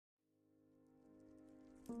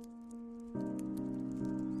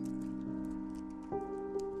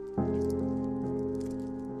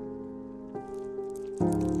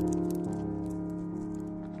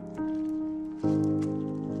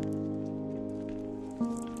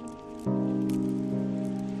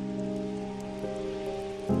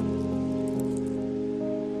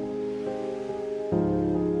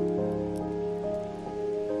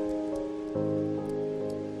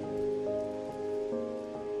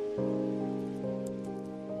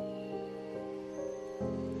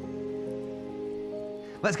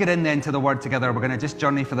let's get in then to the Word together. We're going to just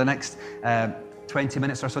journey for the next 20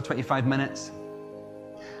 minutes or so, 25 minutes.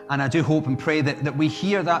 And I do hope and pray that we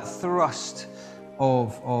hear that thrust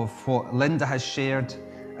of what Linda has shared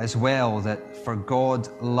as well, that for God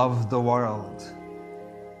loved the world.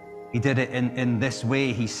 He did it in this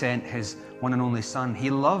way. He sent his one and only Son. He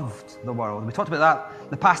loved the world. We talked about that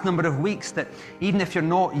the past number of weeks, that even if you're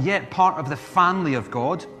not yet part of the family of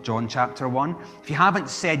God, John chapter 1, if you haven't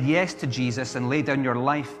said yes to Jesus and laid down your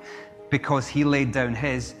life because he laid down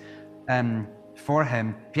his for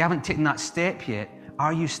him, if you haven't taken that step yet,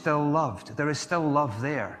 are you still loved? There is still love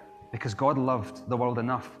there because God loved the world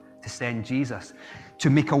enough to send Jesus, to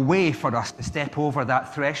make a way for us to step over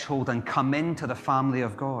that threshold and come into the family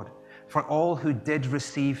of God. For all who did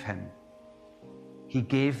receive him, he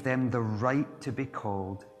gave them the right to be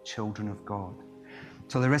called children of God.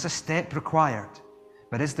 So there is a step required,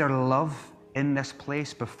 but is there love in this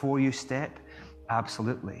place before you step?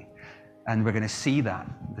 Absolutely. And we're going to see that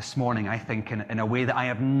this morning, I think, in a way that I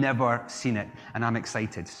have never seen it, and I'm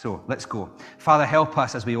excited. So let's go. Father, help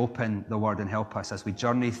us as we open the Word, and help us as we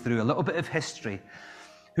journey through a little bit of history.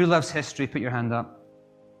 Who loves history? Put your hand up.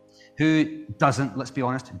 Who doesn't, let's be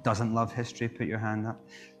honest, doesn't love history? Put your hand up.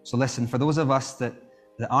 So listen, for those of us that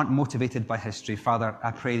aren't motivated by history, Father,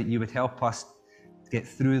 I pray that you would help us get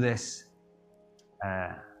through this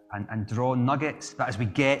and draw nuggets. But as we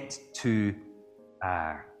get to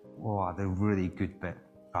the really good bit,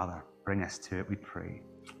 Father, bring us to it, we pray.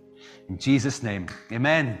 In Jesus' name,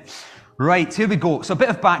 amen. Right, here we go. So a bit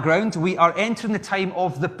of background. We are entering the time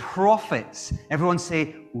of the prophets. Everyone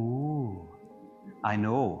say, ooh, I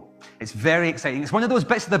know. It's very exciting. It's one of those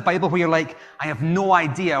bits of the Bible where you're like, I have no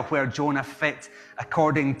idea where Jonah fit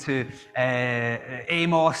according to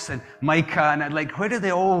Amos and Micah, and like, where do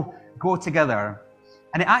they all go together?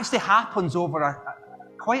 And it actually happens over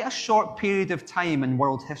quite a short period of time in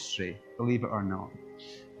world history, believe it or not.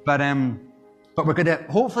 But we're going to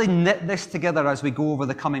hopefully knit this together as we go over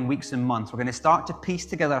the coming weeks and months. We're going to start to piece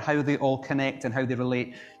together how they all connect and how they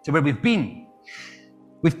relate to where we've been.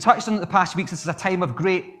 We've touched on it the past weeks. This is a time of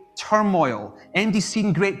great turmoil. Andy's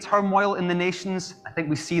seen great turmoil in the nations. I think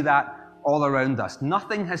we see that all around us.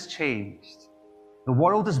 Nothing has changed. The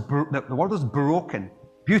world is broken.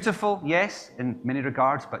 Beautiful, yes, in many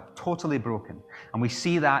regards, but totally broken. And we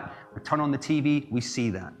see that. We turn on the TV, we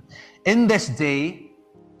see that. In this day,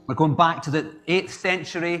 we're going back to the 8th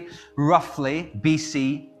century, roughly,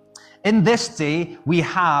 BC. In this day, we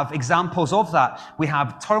have examples of that. We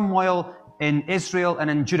have turmoil in Israel and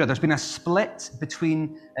in Judah. There's been a split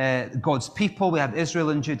between God's people. We have Israel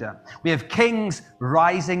and Judah. We have kings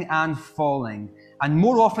rising and falling. And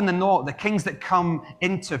more often than not, the kings that come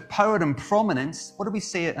into power and prominence, what did we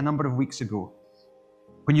say a number of weeks ago?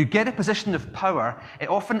 When you get a position of power, it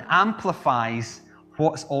often amplifies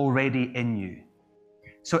what's already in you.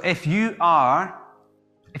 So if you've got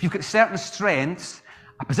certain strengths,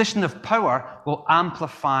 a position of power will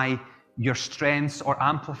amplify your strengths or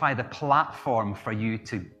amplify the platform for you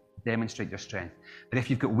to demonstrate your strength. But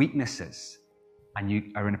if you've got weaknesses and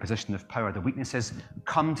you are in a position of power, the weaknesses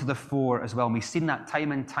come to the fore as well. And we've seen that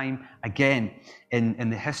time and time again in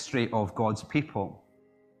the history of God's people.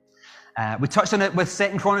 We touched on it with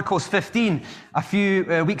 2 Chronicles 15 a few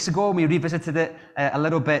weeks ago, and we revisited it a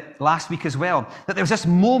little bit last week as well. That there was this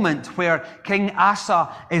moment where King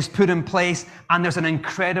Asa is put in place, and there's an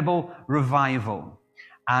incredible revival.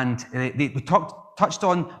 And we touched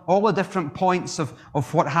on all the different points of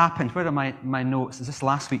what happened. Where are my notes? Is this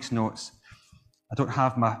last week's notes? I don't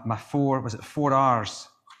have my 4 R's?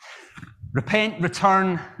 Repent,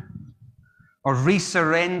 return, or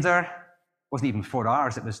resurrender. It wasn't even 4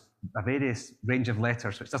 R's, it was a various range of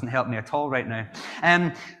letters, which doesn't help me at all right now.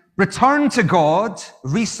 Return to God,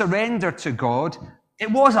 resurrender to God.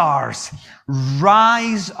 It was ours.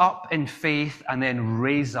 Rise up in faith and then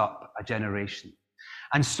raise up a generation.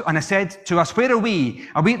 And I said to us, where are we?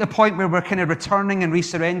 Are we at the point where we're kind of returning and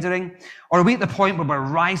resurrendering? Or are we at the point where we're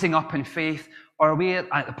rising up in faith? Or are we at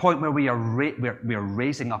the point where we are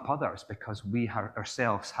raising up others because we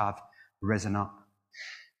ourselves have risen up?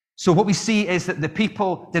 So what we see is that the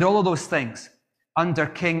people did all of those things under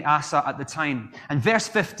King Asa at the time. And verse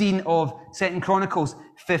 15 of 2 Chronicles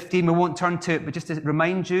 15, we won't turn to it, but just to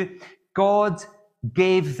remind you, God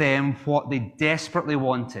gave them what they desperately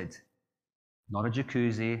wanted. Not a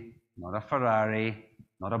jacuzzi, not a Ferrari,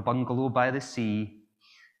 not a bungalow by the sea.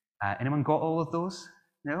 Anyone got all of those?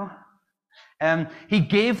 No? He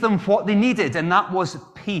gave them what they needed, and that was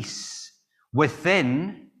peace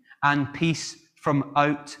within and peace from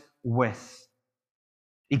out with.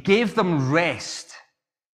 He gave them rest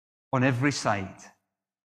on every side.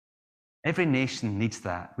 Every nation needs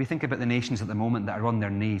that. We think about the nations at the moment that are on their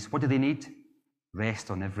knees. What do they need?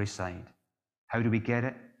 Rest on every side. How do we get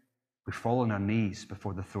it? We fall on our knees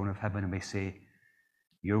before the throne of heaven and we say,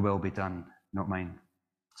 your will be done, not mine.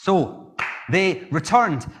 So, they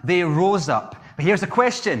returned, they rose up. But here's the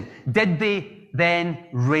question, did they then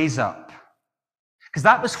raise up? Because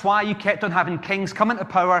that was why you kept on having kings come into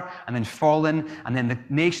power and then falling, and then the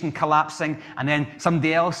nation collapsing, and then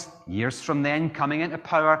somebody else, years from then, coming into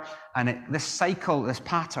power, and this cycle, this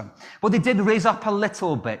pattern. Well, they did raise up a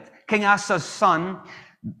little bit. King Asa's son,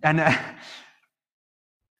 and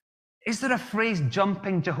is there a phrase,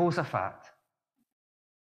 jumping Jehoshaphat?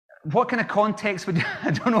 What kind of context would you,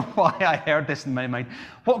 I don't know why I heard this in my mind.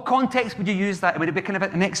 What context would you use that? Would it be kind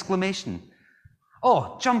of an exclamation?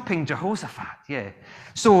 Oh, jumping Jehoshaphat, yeah.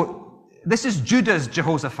 So this is Judah's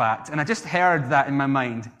Jehoshaphat, and I just heard that in my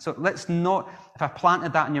mind. So let's not, if I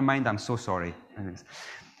planted that in your mind, I'm so sorry.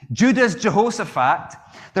 Judah's Jehoshaphat,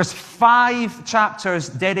 there's 5 chapters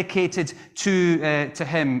dedicated to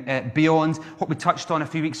him beyond what we touched on a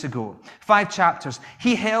few weeks ago. 5 chapters.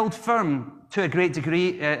 He held firm to a great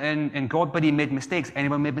degree in God, but he made mistakes.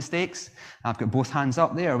 Anyone made mistakes? I've got both hands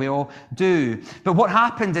up there. We all do. But what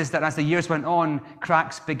happened is that as the years went on,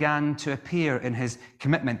 cracks began to appear in his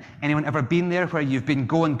commitment. Anyone ever been there where you've been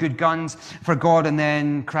going good guns for God and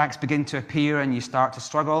then cracks begin to appear and you start to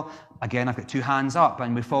struggle? Again, I've got 2 hands up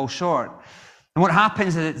and we fall short. And what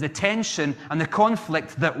happens is the tension and the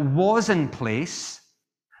conflict that was in place,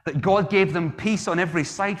 that God gave them peace on every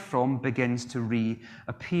side from, begins to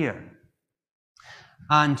reappear.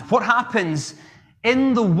 And what happens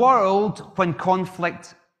in the world when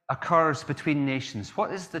conflict occurs between nations?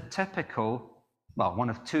 What is the typical, well, one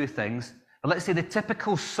of 2 things, but let's say the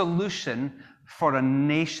typical solution for a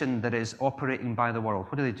nation that is operating by the world?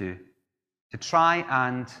 What do? To try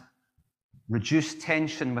and reduce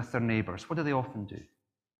tension with their neighbors. What do they often do?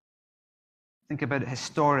 Think about it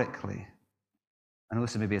historically. I know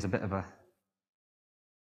this maybe is a bit of a...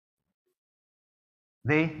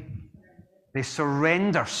 They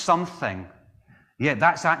surrender something. Yeah,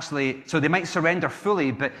 that's actually, so they might surrender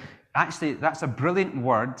fully, but actually that's a brilliant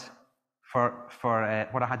word for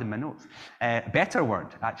what I had in my notes. Better word,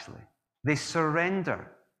 actually. They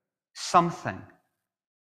surrender something.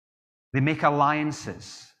 They make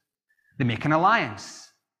alliances. They make an alliance.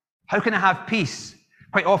 How can I have peace?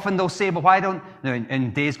 Quite often they'll say, well, why don't,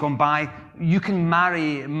 in days gone by, you can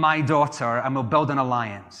marry my daughter and we'll build an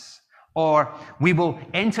alliance. Or we will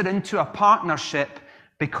enter into a partnership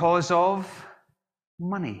because of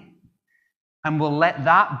money. And we'll let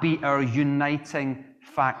that be our uniting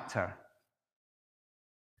factor.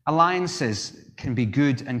 Alliances can be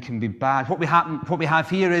good and can be bad. What we have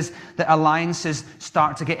here is that alliances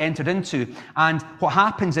start to get entered into. And what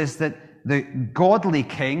happens is that the godly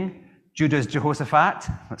king, Judah's Jehoshaphat,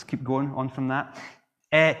 let's keep going on from that,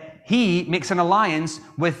 he makes an alliance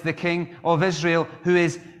with the king of Israel who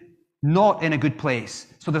is not in a good place.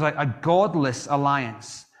 So there's a godless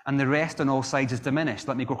alliance, and the rest on all sides is diminished.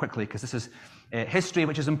 Let me go quickly, because this is history,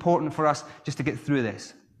 which is important for us just to get through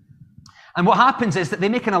this. And what happens is that they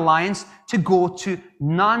make an alliance to go to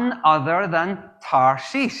none other than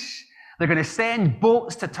Tarshish. They're going to send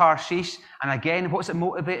boats to Tarshish, and again, what's it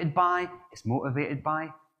motivated by? It's motivated by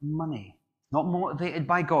money, not motivated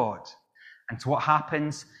by God. And so what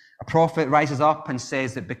happens? A prophet rises up and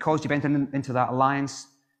says that because you've entered into that alliance,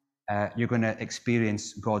 you're going to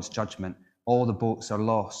experience God's judgment. All the boats are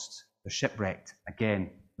lost. They're shipwrecked. Again,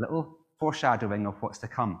 little foreshadowing of what's to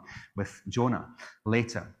come with Jonah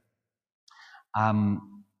later. And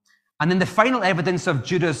then the final evidence of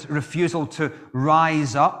Judah's refusal to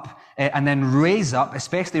rise up and then raise up,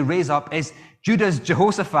 especially raise up, is Judah's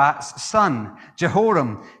Jehoshaphat's son,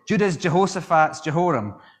 Jehoram. Judah's Jehoshaphat's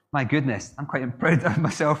Jehoram. My goodness, I'm quite proud of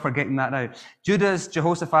myself for getting that out. Judah's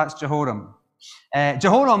Jehoshaphat's Jehoram.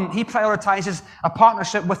 Jehoram, he prioritizes a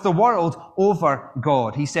partnership with the world over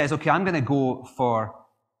God. He says, okay, I'm going to go for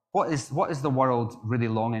what is the world really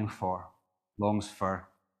longing for? Longs for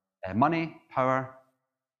money, power,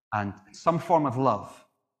 and some form of love.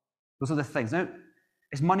 Those are the things. Now,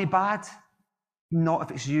 is money bad? Not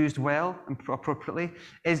if it's used well and appropriately.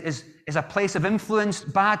 Is a place of influence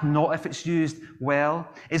bad? Not if it's used well.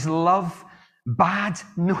 Is love bad?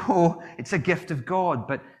 No, it's a gift of God.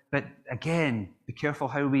 But again, be careful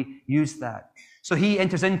how we use that. So he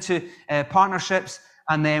enters into partnerships,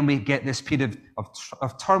 and then we get this period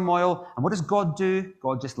of turmoil. And what does God do?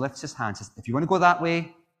 God just lifts his hand and says, if you want to go that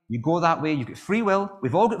way, you go that way. You've got free will.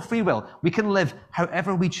 We've all got free will. We can live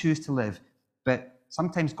however we choose to live. But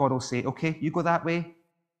sometimes God will say, okay, you go that way.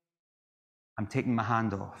 I'm taking my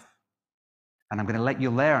hand off. And I'm going to let you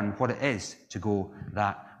learn what it is to go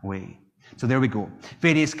that way. So there we go.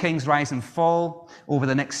 Various kings rise and fall over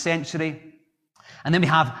the next century. And then we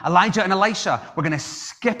have Elijah and Elisha. We're going to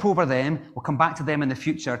skip over them. We'll come back to them in the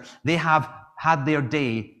future. They have had their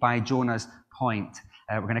day by Jonah's point.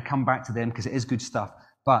 We're going to come back to them because it is good stuff.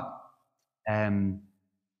 But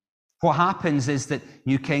what happens is that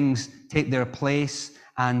new kings take their place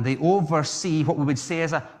and they oversee what we would say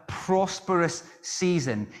is a prosperous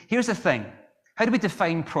season. Here's the thing. How do we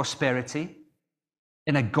define prosperity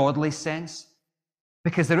in a godly sense?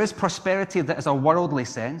 Because there is prosperity that is a worldly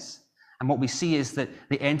sense. And what we see is that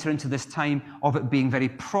they enter into this time of it being very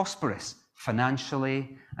prosperous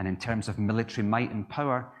financially and in terms of military might and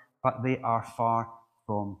power, but they are far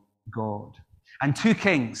from God. And 2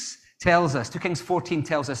 Kings 14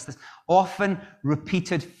 tells us this often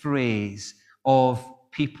repeated phrase of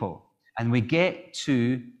people. And we get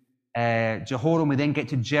to Jehoram, we then get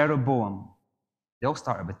to Jeroboam. They all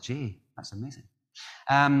started with J. That's amazing.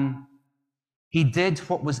 He did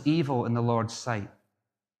what was evil in the Lord's sight.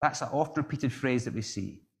 That's an oft repeated phrase that we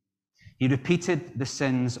see. He repeated the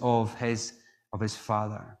sins of his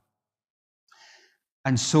father.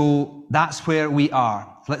 And so that's where we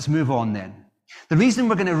are. Let's move on then. The reason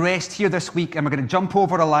we're going to rest here this week and we're going to jump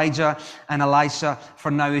over Elijah and Elisha for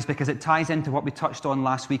now is because it ties into what we touched on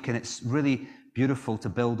last week, and it's really beautiful to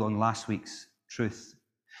build on last week's truth.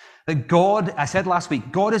 That God, I said last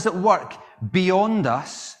week, God is at work beyond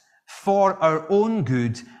us for our own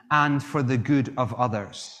good and for the good of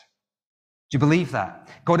others. Do you believe that?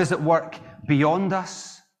 God is at work beyond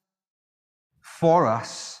us, for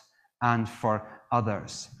us, and for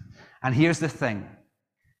others. And here's the thing.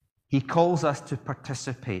 He calls us to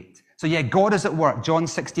participate. So yeah, God is at work. John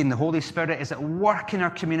 16, the Holy Spirit is at work in our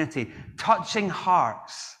community, touching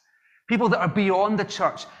hearts. People that are beyond the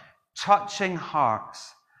church, touching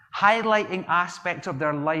hearts, highlighting aspects of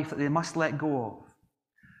their life that they must let go of.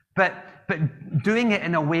 But doing it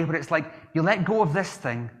in a way where it's like, you let go of this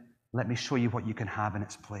thing, let me show you what you can have in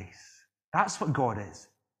its place. That's what God is.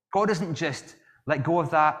 God isn't just let go of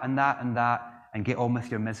that and that and that and get on with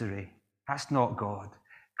your misery. That's not God.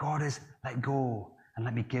 God is let go and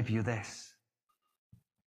let me give you this.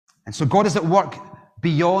 And so God is at work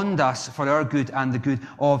beyond us for our good and the good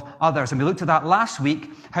of others. And we looked at that last week,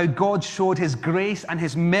 how God showed his grace and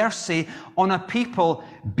his mercy on a people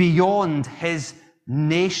beyond his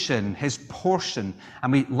nation, his portion.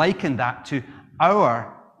 And we likened that to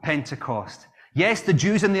our Pentecost. Yes, the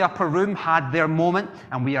Jews in the upper room had their moment,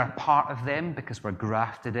 and we are part of them because we're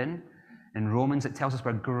grafted in. In Romans, it tells us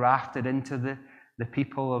we're grafted into the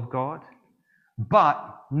people of God.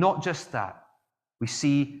 But not just that. We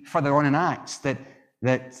see further on in Acts that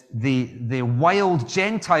the wild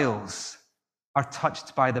Gentiles are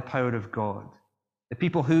touched by the power of God. The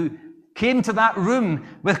people who came to that room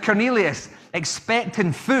with Cornelius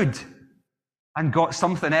expecting food and got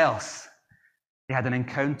something else. They had an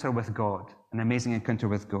encounter with God, an amazing encounter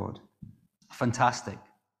with God. Fantastic.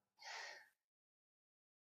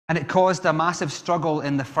 And it caused a massive struggle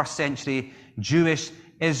in the first century Jewish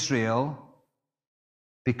Israel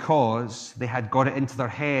because they had got it into their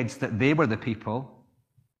heads that they were the people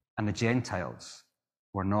and the Gentiles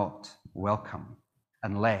were not welcome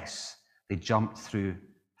unless they jumped through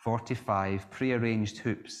 45 prearranged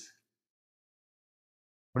hoops.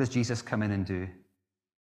 What does Jesus come in and do?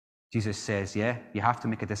 Jesus says, yeah, you have to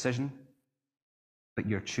make a decision, but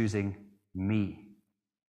you're choosing me,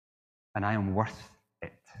 and I am worth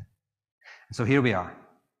it. And so here we are.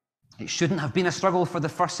 It shouldn't have been a struggle for the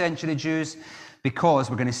first century Jews because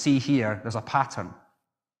we're going to see here there's a pattern.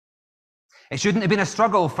 It shouldn't have been a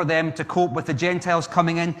struggle for them to cope with the Gentiles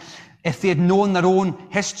coming in if they had known their own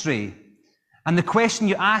history. And the question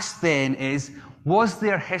you ask then is, was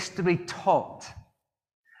their history taught?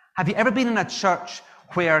 Have you ever been in a church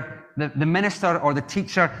where the minister or the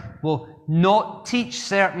teacher will not teach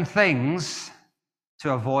certain things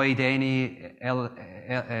to avoid any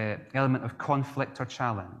element of conflict or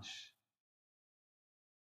challenge?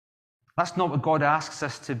 That's not what God asks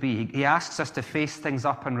us to be. He asks us to face things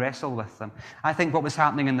up and wrestle with them. I think what was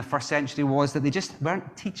happening in the first century was that they just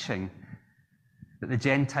weren't teaching that the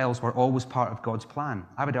Gentiles were always part of God's plan.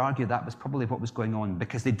 I would argue that was probably what was going on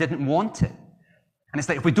because they didn't want it. And it's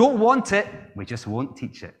like, if we don't want it, we just won't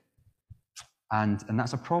teach it. And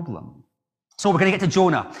that's a problem. So we're going to get to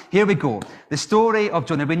Jonah. Here we go. The story of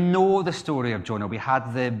Jonah. We know the story of Jonah. We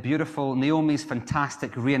had the beautiful Naomi's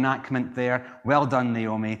fantastic reenactment there. Well done,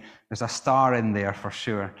 Naomi. There's a star in there for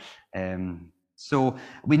sure. So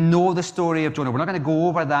we know the story of Jonah. We're not going to go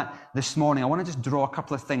over that this morning. I want to just draw a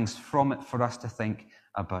couple of things from it for us to think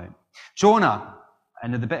about. Jonah,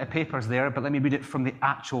 And the bit of paper's there, but let me read it from the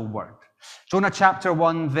actual word. Jonah chapter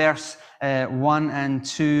 1, verse 1 and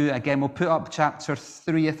 2. Again, we'll put up chapter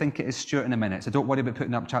 3, I think it is, Stuart, in a minute. So don't worry about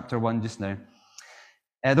putting up chapter 1 just now.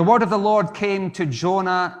 The word of the Lord came to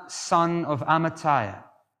Jonah, son of Amittai.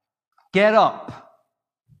 Get up.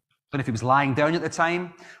 I don't know if he was lying down at the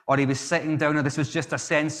time, or he was sitting down, or this was just a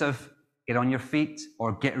sense of get on your feet,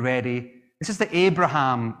 or get ready. This is the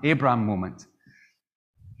Abraham moment.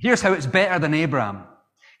 Here's how it's better than Abraham.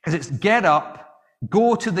 Because it's get up,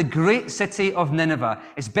 go to the great city of Nineveh.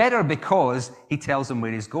 It's better because he tells him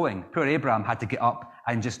where he's going. Poor Abraham had to get up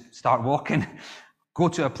and just start walking. Go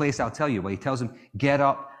to a place I'll tell you. Well, he tells him, get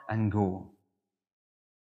up and go.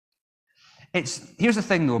 Here's the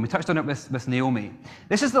thing, though, and we touched on it with Naomi.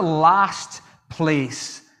 This is the last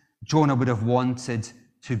place Jonah would have wanted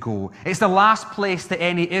to go. It's the last place that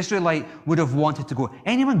any Israelite would have wanted to go.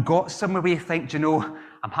 Anyone got somewhere where you think,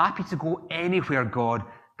 I'm happy to go anywhere, God,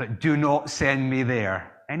 but do not send me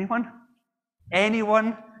there? Anyone?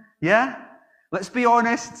 Anyone? Yeah? Let's be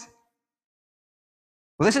honest.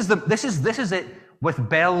 Well, this is it with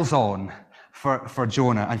bells on for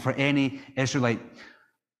Jonah and for any Israelite.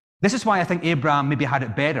 This is why I think Abraham maybe had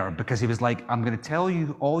it better, because he was like, I'm going to tell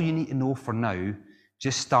you all you need to know for now.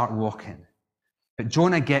 Just start walking. But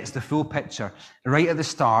Jonah gets the full picture right at the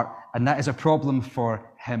start, and that is a problem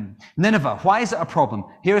for him. Nineveh. Why is it a problem?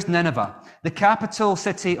 Here's Nineveh, the capital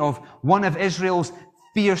city of one of Israel's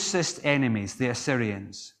fiercest enemies, the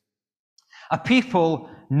Assyrians. A people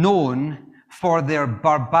known for their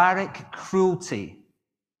barbaric cruelty,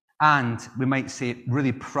 and we might say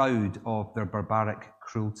really proud of their barbaric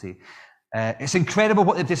cruelty. It's incredible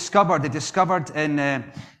what they've discovered. They discovered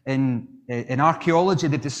in archaeology,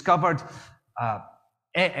 they've discovered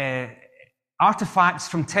artifacts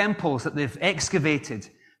from temples that they've excavated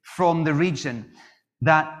from the region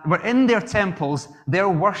that were in their temples, their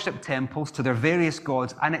worship temples to their various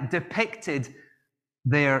gods, and it depicted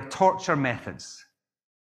their torture methods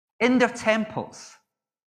in their temples.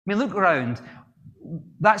 I mean, look around.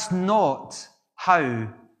 That's not how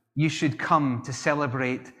you should come to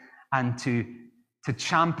celebrate and to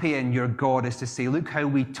champion your God, is to say, look how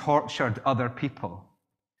we tortured other people.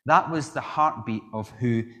 That was the heartbeat of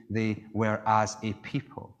who they were as a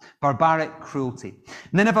people. Barbaric cruelty.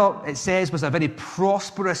 Nineveh, it says, was a very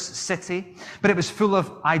prosperous city, but it was full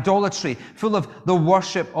of idolatry, full of the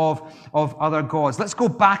worship of other gods. Let's go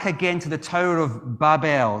back again to the Tower of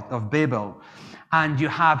Babel, and you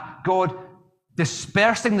have God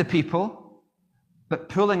dispersing the people, but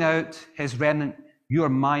pulling out his remnant. You are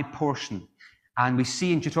my portion. And we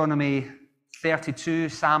see in Deuteronomy 32,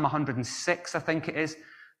 Psalm 106, I think it is,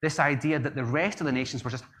 this idea that the rest of the nations were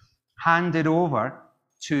just handed over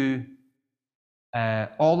to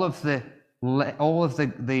all of the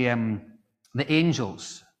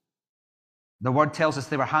angels. The word tells us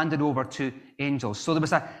they were handed over to angels. So there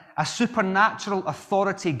was a supernatural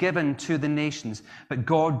authority given to the nations, but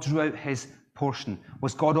God drew out his portion.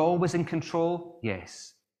 Was God always in control?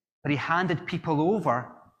 Yes. But he handed people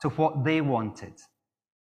over to what they wanted.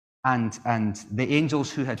 And the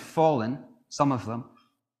angels who had fallen, some of them,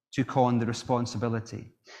 took on the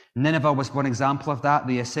responsibility. Nineveh was one example of that.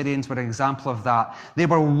 The Assyrians were an example of that. They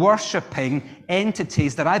were worshipping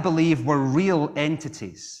entities that I believe were real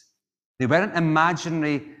entities. They weren't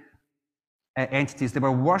imaginary entities. They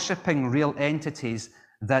were worshipping real entities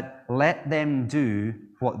that let them do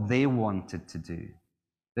what they wanted to do.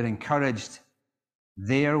 That encouraged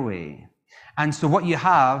their way. And so what you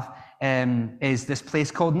have is this place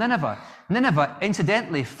called Nineveh. Nineveh,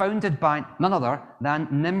 incidentally, founded by none other than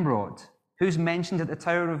Nimrod. Who's mentioned at the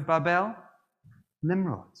Tower of Babel?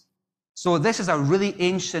 Nimrod. So this is a really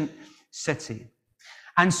ancient city.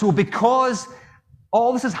 And so because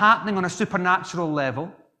all this is happening on a supernatural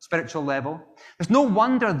level, spiritual level, there's no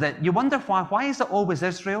wonder that you wonder why is it always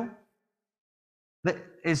Israel that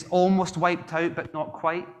is almost wiped out but not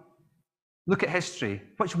quite? Look at history.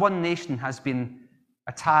 Which one nation has been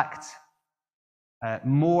attacked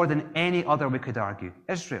more than any other, we could argue?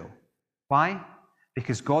 Israel. Why?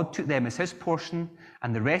 Because God took them as his portion,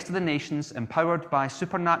 and the rest of the nations, empowered by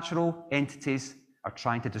supernatural entities, are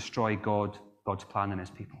trying to destroy God's plan and his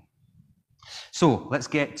people. So let's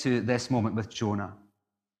get to this moment with Jonah.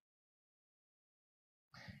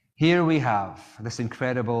 Here we have this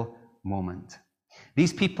incredible moment.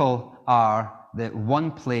 These people are the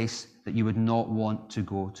one place that you would not want to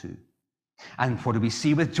go to. And what do we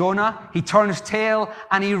see with Jonah? He turns tail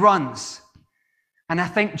and he runs. And I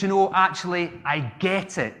think, actually, I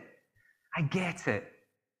get it. I get it.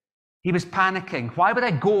 He was panicking. Why would I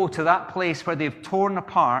go to that place where they've torn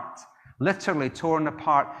apart, literally torn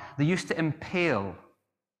apart? They used to impale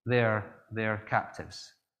their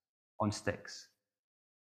captives on sticks.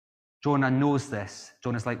 Jonah knows this.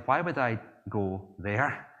 Jonah's like, why would I go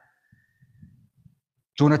there?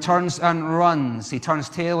 Jonah turns and runs. He turns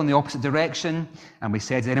tail in the opposite direction. And we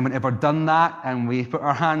said, has anyone ever done that? And we put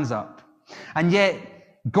our hands up. And yet,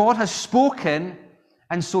 God has spoken,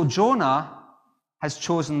 and so Jonah has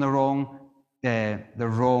chosen the wrong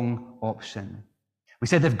option. We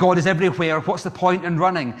said, if God is everywhere, what's the point in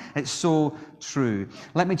running? It's so true.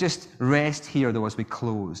 Let me just rest here, though, as we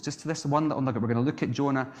close. Just to this one little nugget. We're going to look at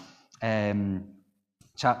Jonah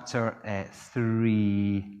chapter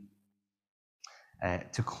 3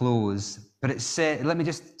 to close. But it said, let me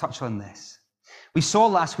just touch on this. We saw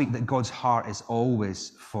last week that God's heart is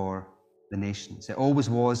always for the nations. It always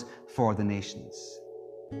was for the nations.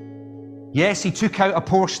 Yes, he took out a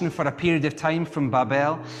portion for a period of time from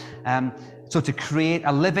Babel, so to create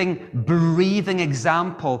a living, breathing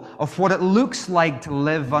example of what it looks like to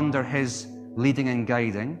live under his leading and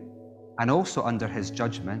guiding, and also under his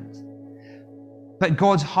judgment. But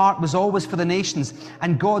God's heart was always for the nations,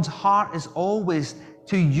 and God's heart is always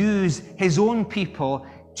to use his own people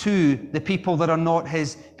to the people that are not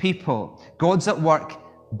his people. God's at work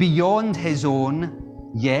beyond his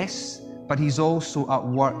own, yes, but he's also at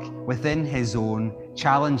work within his own,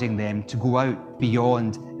 challenging them to go out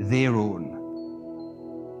beyond their own.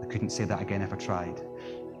 I couldn't say that again if I tried,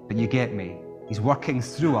 but you get me. He's working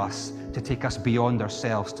through us to take us beyond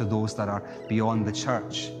ourselves to those that are beyond the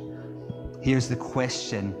church. Here's the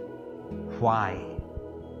question: why?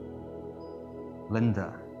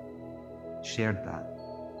 Linda shared that.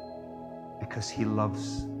 Because he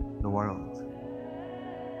loves the world.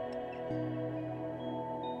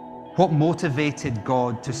 What motivated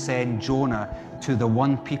God to send Jonah to the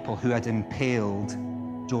one people who had impaled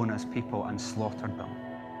Jonah's people and slaughtered them?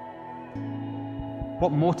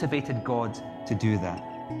 What motivated God to do that?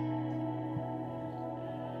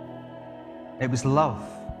 It was love.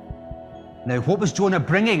 Now, what was Jonah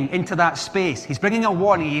bringing into that space? He's bringing a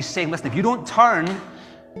warning. He's saying, listen, if you don't turn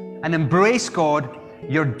and embrace God,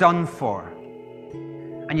 you're done for.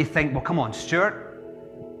 And you think, well, come on, Stuart.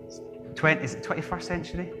 Is it 21st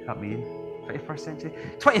century? Is that me? 21st century?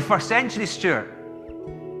 21st century, Stuart.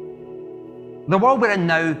 The world we're in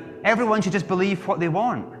now, everyone should just believe what they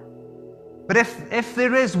want. But if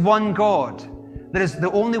there is one God, there is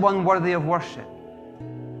the only one worthy of worship.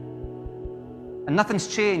 And nothing's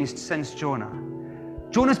changed since Jonah.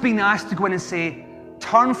 Jonah's been asked to go in and say,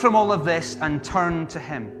 turn from all of this and turn to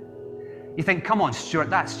him. You think, come on, Stuart,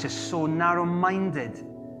 that's just so narrow-minded.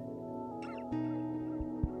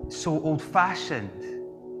 So old-fashioned.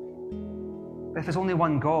 But if there's only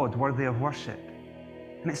one God worthy of worship,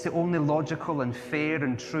 and it's the only logical and fair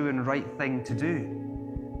and true and right thing to do.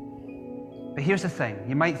 But here's the thing.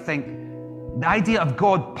 You might think, the idea of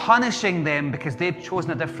God punishing them because they've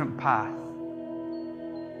chosen a different path.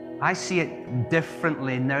 I see it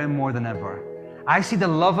differently now more than ever. I see the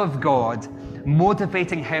love of God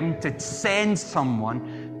motivating him to send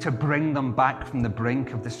someone to bring them back from the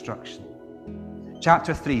brink of destruction.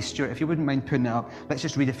 Chapter 3, Stuart, if you wouldn't mind putting it up, let's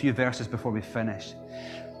just read a few verses before we finish.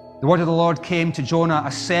 The word of the Lord came to Jonah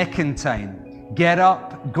a second time. Get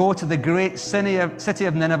up, go to the great city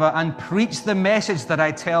of Nineveh and preach the message that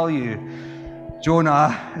I tell you.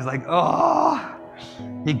 Jonah is like, oh.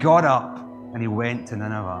 He got up and he went to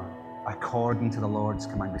Nineveh according to the Lord's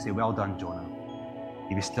command. We say, well done, Jonah.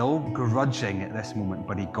 He was still grudging at this moment,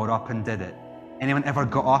 but he got up and did it. Anyone ever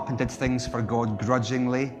got up and did things for God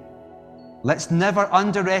grudgingly? Let's never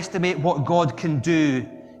underestimate what God can do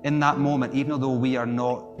in that moment, even though we are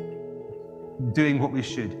not doing what we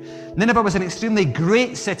should. Nineveh was an extremely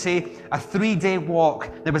great city, a 3-day walk.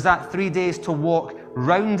 There was that 3 days to walk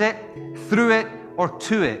round it, through it, or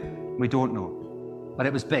to it. We don't know. But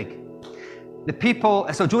it was big.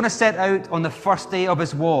 So Jonah set out on the first day of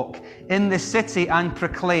his walk in the city and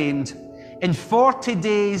proclaimed, in 40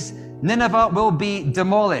 days, Nineveh will be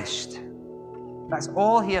demolished. That's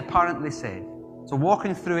all he apparently said. So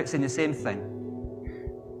walking through it, saying the same thing.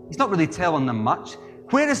 He's not really telling them much.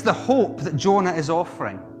 Where is the hope that Jonah is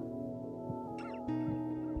offering?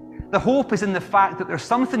 The hope is in the fact that there's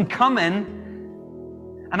something coming,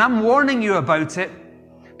 and I'm warning you about it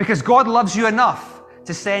because God loves you enough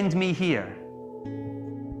to send me here.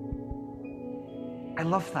 I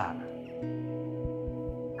love that.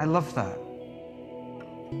 I love that.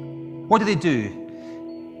 What do they do?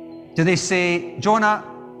 Do they say, Jonah,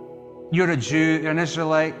 you're a Jew, you're an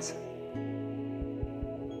Israelite,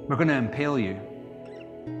 we're going to impale you?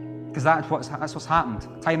 Because that's what's happened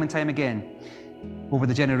time and time again over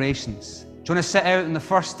the generations. Jonah set out on the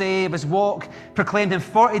first day of his walk, proclaimed in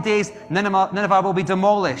 40 days, Nineveh will be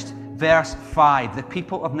demolished. Verse 5, the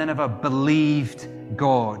people of Nineveh believed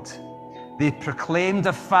God. They proclaimed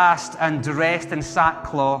a fast and dressed in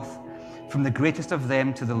sackcloth, from the greatest of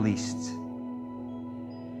them to the least.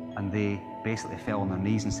 And they basically fell on their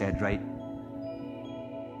knees and said, right,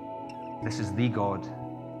 this is the God.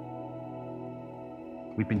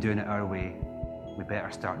 We've been doing it our way. We better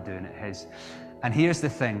start doing it his. And here's the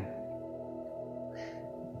thing.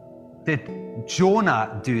 Did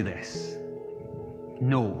Jonah do this?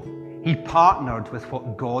 No. He partnered with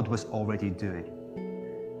what God was already doing.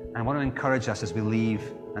 And I want to encourage us as we leave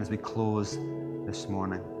and as we close this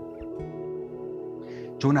morning.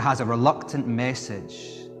 Jonah has a reluctant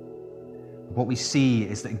message. What we see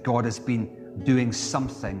is that God has been doing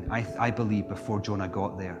something, I believe, before Jonah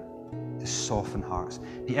got there, to soften hearts.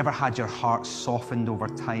 Have you ever had your heart softened over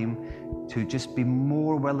time to just be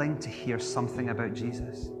more willing to hear something about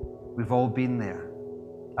Jesus? We've all been there.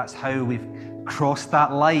 That's how we've crossed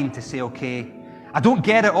that line to say, okay, I don't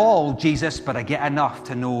get it all, Jesus, but I get enough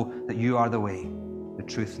to know that you are the way, the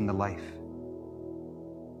truth, and the life.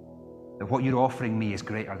 That what you're offering me is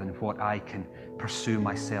greater than what I can pursue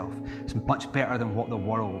myself. It's much better than what the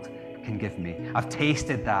world can give me. I've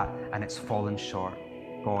tasted that and it's fallen short.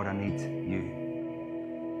 God, I need you.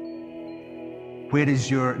 Where is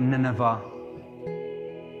your Nineveh?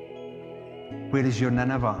 Where is your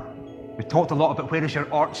Nineveh? We've talked a lot about where is your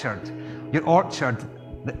orchard. Your orchard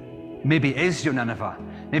that maybe is your Nineveh.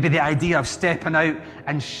 Maybe the idea of stepping out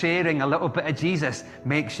and sharing a little bit of Jesus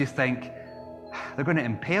makes you think, they're going to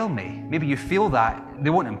impale me. Maybe you feel that. They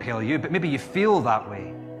won't impale you, but maybe you feel that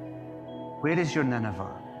way. Where is your Nineveh?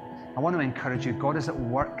 I want to encourage you, God is at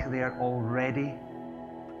work there already.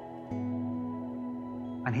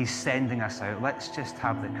 And he's sending us out. Let's just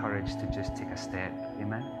have the courage to just take a step.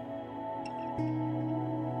 Amen.